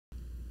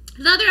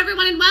Hello there,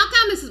 everyone, and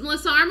welcome. This is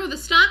Melissa Armour with the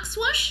Stock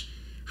Swoosh.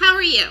 How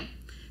are you?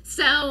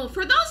 So,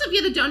 for those of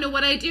you that don't know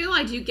what I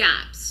do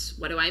gaps.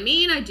 What do I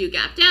mean? I do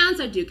gap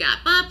downs, I do gap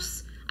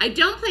ups. I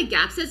don't play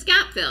gaps as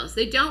gap fills.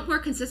 They don't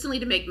work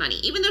consistently to make money.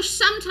 Even though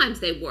sometimes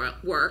they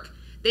work,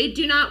 they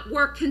do not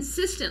work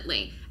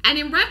consistently. And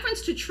in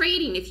reference to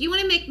trading, if you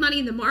want to make money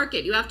in the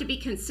market, you have to be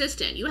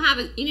consistent. You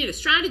need a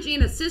strategy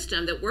and a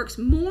system that works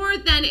more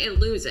than it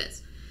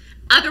loses.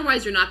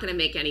 Otherwise, you're not going to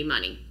make any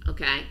money,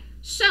 okay?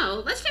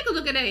 So let's take a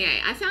look at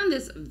AA. I found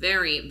this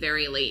very,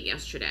 very late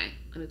yesterday.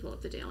 Let me pull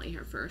up the daily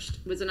here first.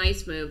 It was a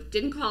nice move.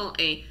 Didn't called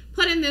a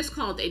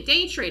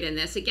day trade in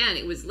this. Again,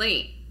 it was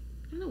late.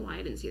 I don't know why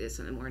I didn't see this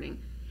in the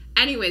morning.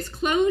 Anyways,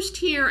 closed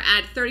here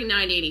at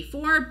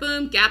 39.84.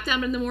 Boom, gap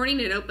down in the morning.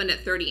 It opened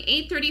at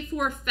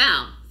 38.34.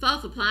 Fell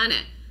off a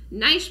planet.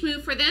 Nice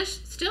move for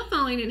this. Still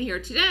falling in here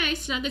today.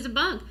 Snug as a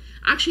bug.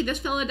 Actually, this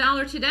fell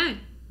 $1 today.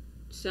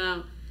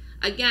 So,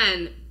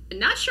 again,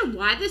 not sure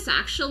why this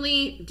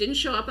actually didn't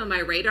show up on my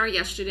radar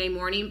yesterday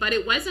morning, but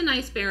it was a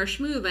nice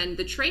bearish move, and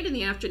the trade in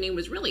the afternoon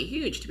was really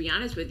huge, to be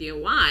honest with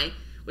you. Why?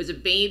 It was a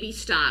baby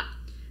stop.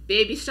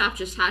 Baby stop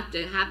just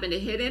happened to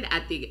hit it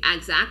at the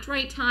exact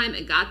right time.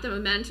 It got the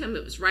momentum.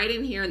 It was right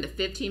in here in the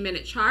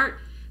 15-minute chart.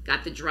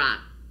 Got the drop.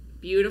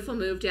 Beautiful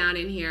move down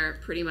in here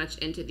pretty much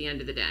into the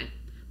end of the day.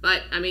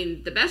 But, I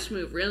mean, the best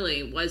move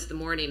really was the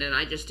morning, and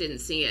I just didn't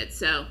see it.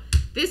 So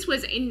this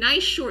was a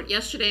nice short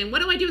yesterday, and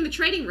what do I do in the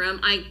trading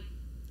room? I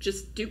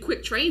just do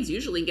quick trades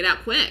usually and get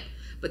out quick.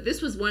 But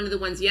this was one of the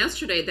ones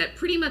yesterday that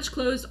pretty much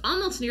closed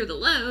almost near the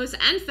lows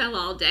and fell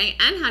all day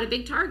and had a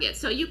big target.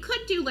 So you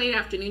could do late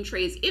afternoon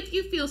trades if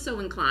you feel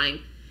so inclined.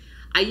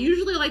 I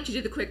usually like to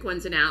do the quick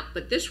ones and out,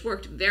 but this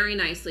worked very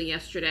nicely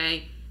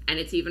yesterday, and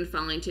it's even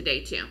falling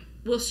today too.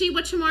 We'll see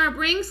what tomorrow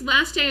brings.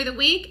 Last day of the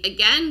week.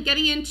 Again,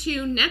 getting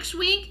into next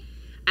week.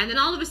 And then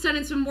all of a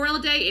sudden it's Memorial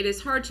Day. It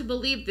is hard to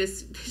believe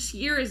this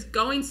year is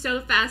going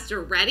so fast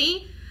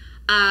already.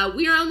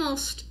 We are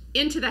almost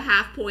into the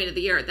half point of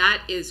the year.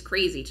 That is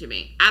crazy to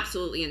me.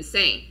 Absolutely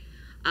insane.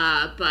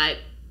 But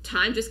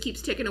time just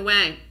keeps ticking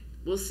away.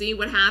 We'll see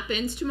what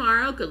happens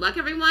tomorrow. Good luck,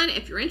 everyone.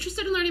 If you're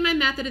interested in learning my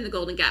method in the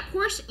Golden Gap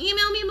course,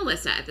 email me,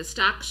 Melissa, at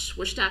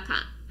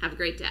thestockswoosh.com. Have a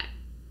great day.